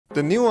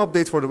The new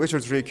update for The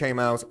Witcher 3 came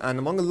out, and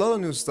among a lot of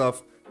new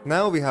stuff,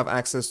 now we have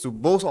access to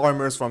both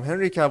armors from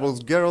Henry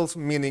Cavill's Geralt,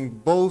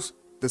 meaning both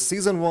the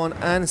Season 1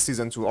 and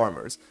Season 2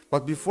 armors.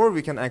 But before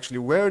we can actually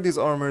wear these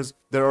armors,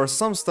 there are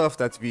some stuff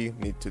that we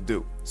need to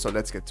do. So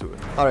let's get to it.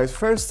 Alright,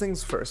 first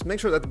things first, make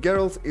sure that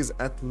Geralt is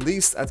at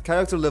least at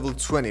character level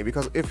 20,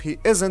 because if he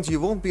isn't, you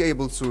won't be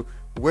able to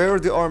wear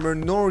the armor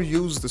nor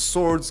use the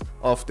swords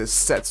of this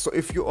set. So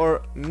if you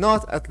are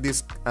not at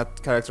least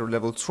at character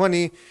level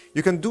 20,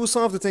 you can do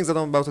some of the things that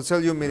I'm about to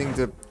tell you, meaning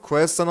the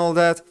quests and all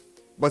that,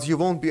 but you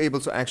won't be able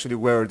to actually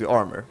wear the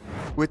armor.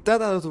 With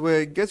that out of the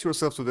way, get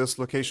yourself to this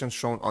location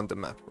shown on the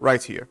map,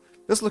 right here.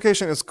 This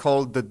location is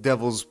called the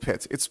Devil's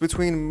Pit. It's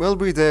between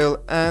Milbury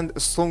Dale and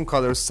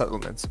Stonecoller's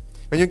settlement.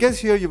 When you get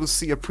here, you will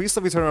see a priest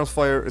of eternal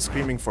fire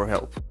screaming for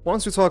help.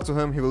 Once you talk to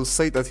him, he will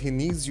say that he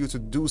needs you to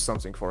do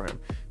something for him.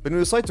 When you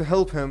decide to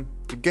help him,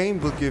 the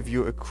game will give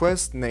you a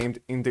quest named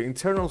In the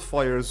Eternal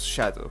Fire's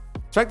Shadow.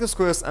 Track this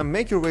quest and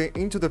make your way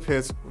into the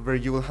pit, where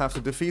you will have to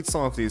defeat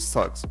some of these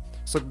thugs.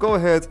 So go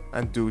ahead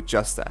and do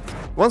just that.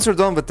 Once you're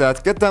done with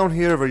that, get down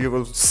here where you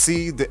will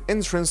see the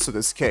entrance to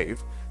this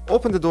cave.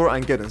 Open the door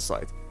and get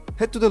inside.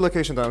 Head to the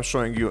location that I'm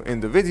showing you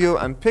in the video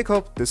and pick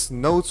up this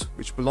note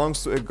which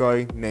belongs to a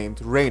guy named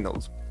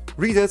Reynold.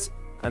 Read it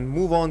and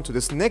move on to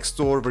this next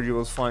door where you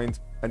will find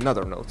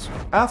another note.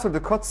 After the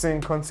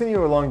cutscene,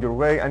 continue along your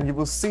way and you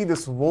will see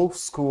this Wolf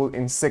School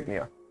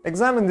insignia.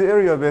 Examine the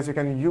area a bit. You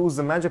can use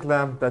the magic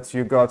lamp that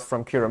you got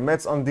from Kira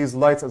Metz on these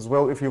lights as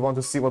well if you want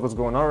to see what was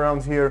going on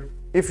around here,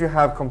 if you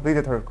have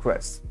completed her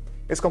quest.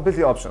 It's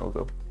completely optional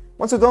though.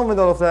 Once you're done with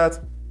all of that,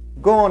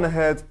 go on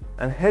ahead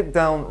and head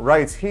down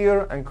right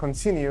here and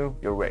continue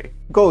your way.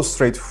 Go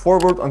straight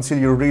forward until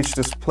you reach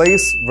this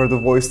place where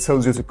the voice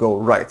tells you to go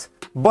right.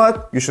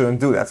 But you shouldn't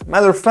do that.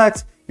 Matter of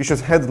fact, you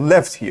should head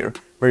left here,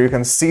 where you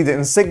can see the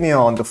insignia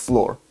on the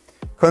floor.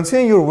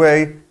 Continue your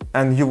way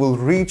and you will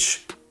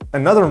reach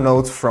another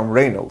note from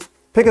Reynold.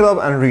 Pick it up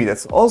and read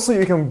it. Also,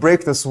 you can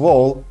break this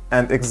wall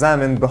and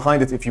examine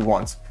behind it if you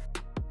want.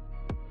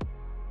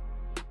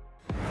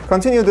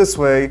 Continue this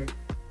way,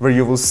 where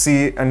you will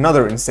see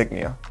another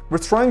insignia. We're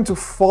trying to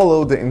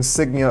follow the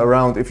insignia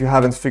around if you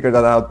haven't figured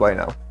that out by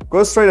now.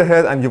 Go straight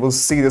ahead and you will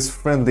see this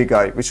friendly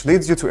guy, which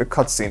leads you to a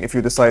cutscene if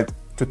you decide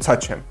to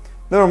touch him.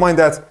 Never mind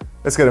that,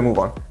 let's get a move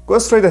on. Go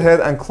straight ahead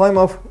and climb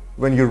up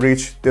when you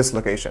reach this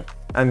location.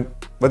 And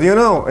what do you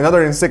know?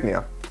 Another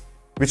insignia.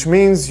 Which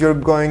means you're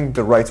going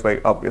the right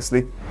way,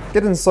 obviously.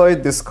 Get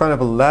inside this kind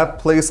of a lab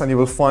place and you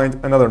will find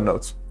another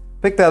note.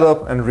 Pick that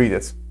up and read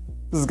it.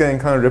 This is getting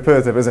kind of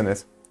repetitive, isn't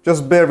it?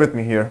 Just bear with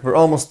me here, we're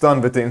almost done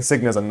with the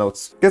insignias and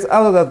notes. Get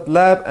out of that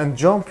lab and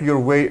jump your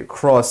way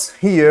across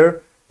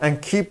here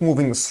and keep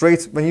moving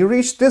straight. When you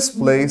reach this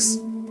place,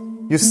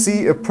 you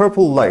see a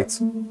purple light.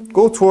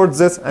 Go towards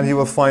it and you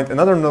will find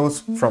another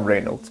note from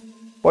Reynold.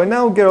 By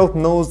now, Geralt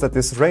knows that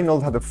this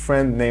Reynold had a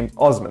friend named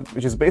Osmond,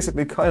 which is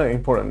basically kind of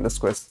important in this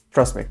quest,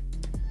 trust me.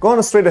 Go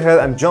on straight ahead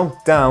and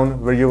jump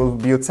down where you will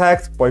be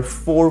attacked by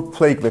 4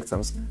 plague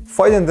victims.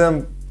 Fighting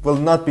them will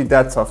not be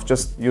that tough,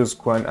 just use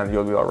Quen and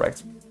you'll be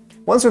alright.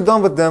 Once you're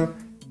done with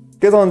them,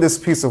 get on this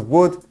piece of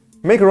wood,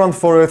 make a run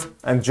for it,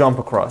 and jump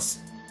across.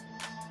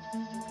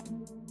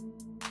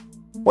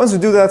 Once you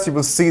do that, you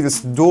will see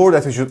this door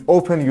that you should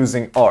open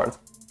using Ard.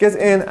 Get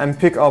in and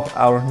pick up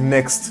our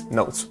next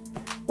note.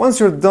 Once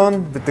you're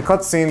done with the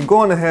cutscene, go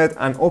on ahead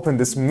and open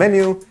this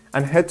menu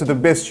and head to the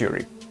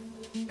bestiary.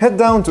 Head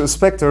down to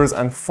Spectres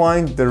and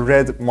find the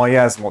red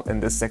miasmal in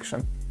this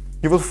section.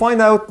 You will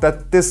find out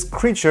that this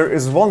creature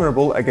is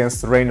vulnerable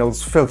against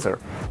Reynold's filter,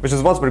 which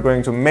is what we're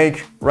going to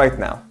make right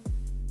now.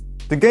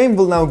 The game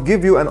will now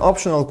give you an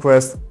optional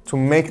quest to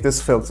make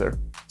this filter.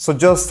 So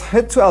just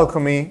head to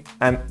Alchemy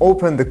and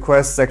open the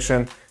quest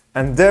section,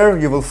 and there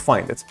you will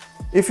find it.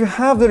 If you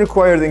have the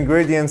required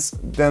ingredients,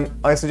 then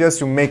I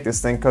suggest you make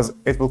this thing because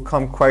it will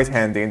come quite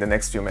handy in the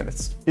next few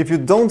minutes. If you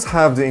don't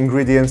have the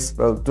ingredients,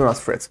 well, do not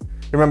fret.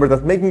 Remember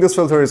that making this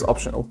filter is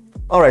optional.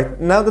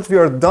 Alright, now that we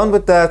are done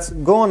with that,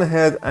 go on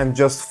ahead and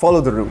just follow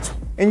the route.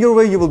 In your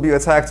way you will be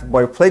attacked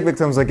by plague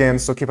victims again,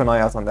 so keep an eye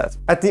out on that.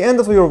 At the end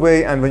of your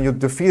way, and when you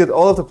defeated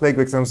all of the plague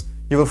victims,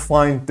 you will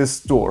find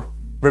this door,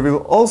 where we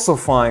will also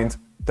find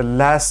the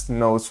last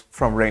note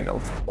from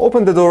Reynold.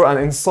 Open the door and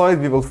inside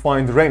we will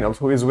find Reynold,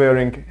 who is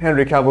wearing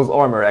Henry Cavill's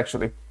armor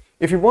actually.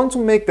 If you want to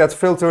make that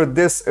filter,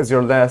 this is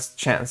your last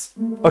chance.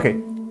 Okay,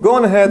 go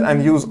on ahead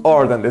and use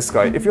Ard on this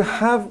guy. If you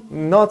have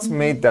not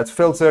made that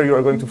filter, you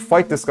are going to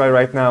fight this guy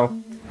right now.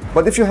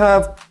 But if you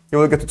have, you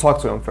will get to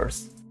talk to him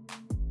first.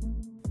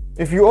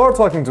 If you are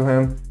talking to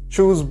him,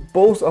 choose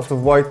both of the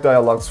white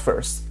dialogues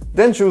first.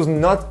 Then choose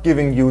not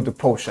giving you the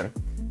potion.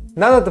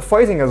 Now that the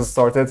fighting has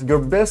started, your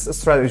best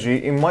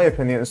strategy, in my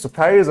opinion, is to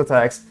parry his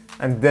attacks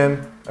and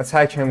then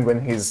attack him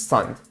when he's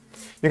stunned.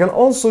 You can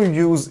also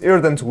use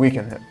Irden to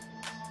weaken him.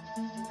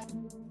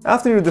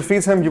 After you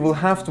defeat him, you will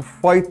have to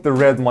fight the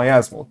red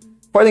miasmal.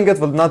 Fighting it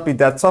will not be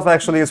that tough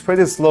actually, it's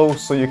pretty slow,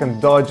 so you can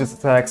dodge its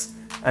attacks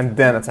and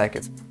then attack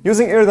it.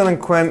 Using Irden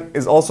and Quen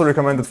is also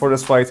recommended for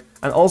this fight,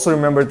 and also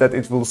remember that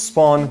it will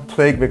spawn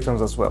plague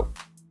victims as well.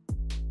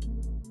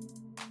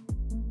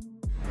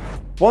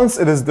 Once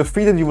it is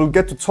defeated, you will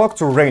get to talk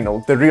to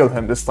Reynold, the real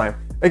him this time.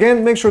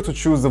 Again, make sure to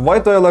choose the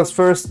white dialogues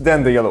first,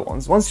 then the yellow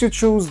ones. Once you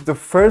choose the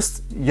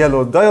first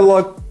yellow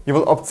dialogue, you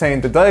will obtain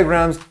the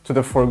diagrams to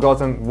the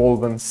Forgotten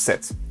Woven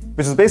set,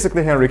 which is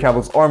basically Henry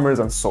Cavill's armors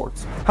and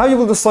swords. How you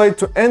will decide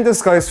to end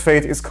this guy's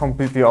fate is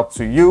completely up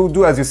to you,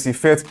 do as you see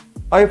fit.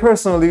 I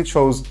personally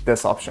chose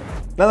this option.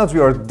 Now that we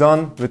are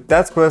done with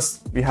that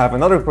quest, we have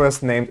another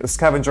quest named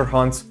Scavenger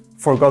Hunt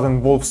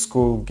Forgotten Wolf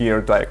School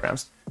Gear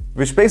Diagrams,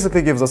 which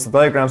basically gives us the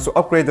diagrams to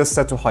upgrade this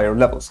set to higher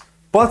levels.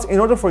 But in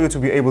order for you to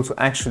be able to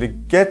actually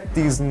get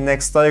these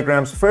next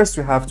diagrams, first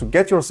you have to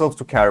get yourself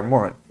to Kaer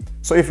Morhen.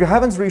 So if you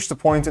haven't reached the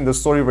point in the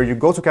story where you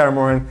go to Kaer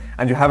Morhen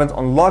and you haven't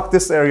unlocked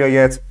this area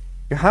yet,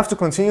 you have to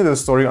continue the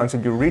story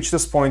until you reach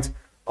this point,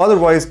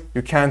 otherwise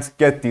you can't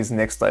get these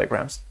next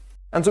diagrams.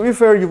 And to be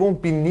fair, you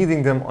won't be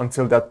needing them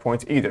until that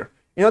point either.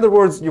 In other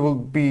words, you will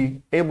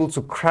be able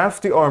to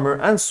craft the armor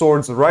and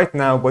swords right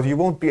now, but you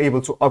won't be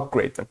able to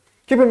upgrade them.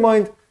 Keep in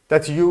mind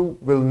that you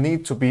will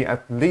need to be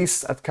at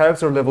least at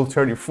character level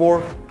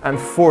 34 and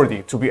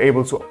 40 to be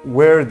able to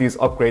wear these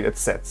upgraded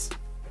sets.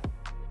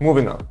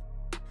 Moving on.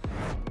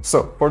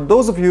 So, for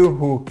those of you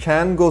who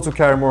can go to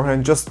Kaer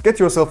Morhen, just get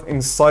yourself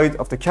inside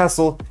of the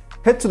castle,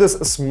 head to this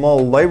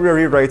small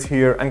library right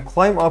here and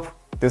climb up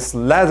this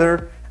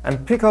ladder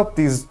and pick up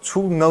these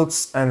 2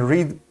 notes and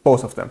read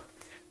both of them.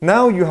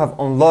 Now you have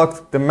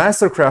unlocked the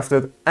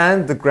Mastercrafted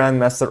and the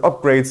Grandmaster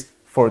upgrades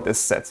for this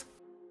set.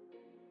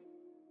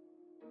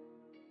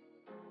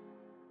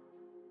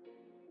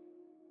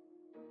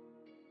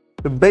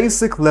 The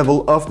basic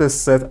level of this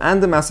set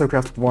and the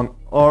Mastercrafted one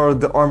are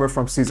the armor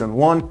from Season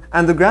 1,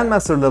 and the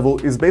Grandmaster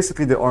level is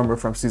basically the armor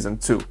from Season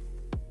 2.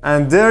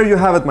 And there you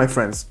have it, my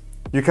friends.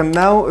 You can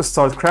now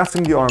start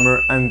crafting the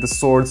armor and the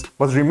swords,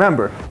 but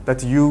remember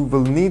that you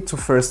will need to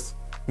first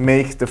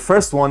make the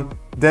first one,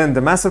 then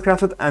the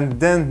Mastercrafted, and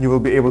then you will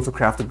be able to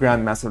craft the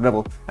Grandmaster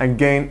level and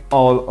gain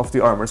all of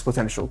the armor's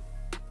potential.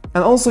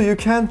 And also, you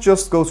can't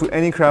just go to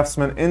any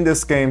craftsman in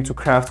this game to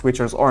craft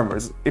Witcher's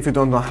armors, if you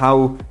don't know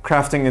how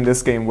crafting in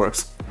this game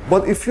works.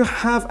 But if you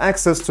have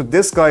access to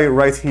this guy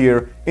right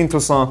here in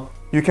Toussaint,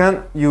 you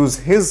can use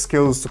his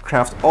skills to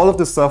craft all of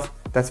the stuff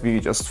that we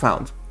just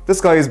found.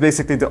 This guy is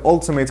basically the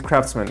ultimate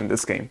craftsman in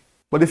this game.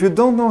 But if you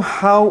don't know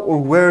how or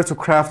where to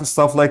craft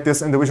stuff like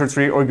this in the Witcher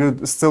 3, or you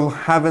still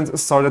haven't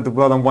started the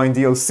Blood and Wine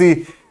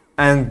DLC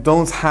and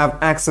don't have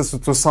access to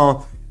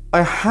Toussaint,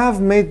 I have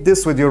made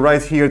this video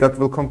right here that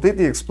will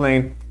completely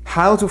explain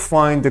how to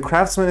find the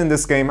craftsmen in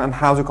this game and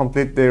how to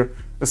complete their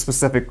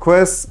specific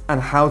quests and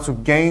how to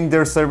gain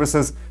their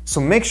services, so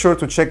make sure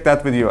to check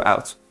that video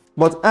out.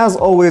 But as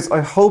always,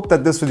 I hope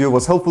that this video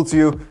was helpful to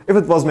you. If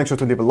it was, make sure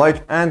to leave a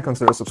like and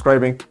consider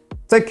subscribing.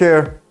 Take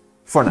care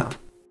for now.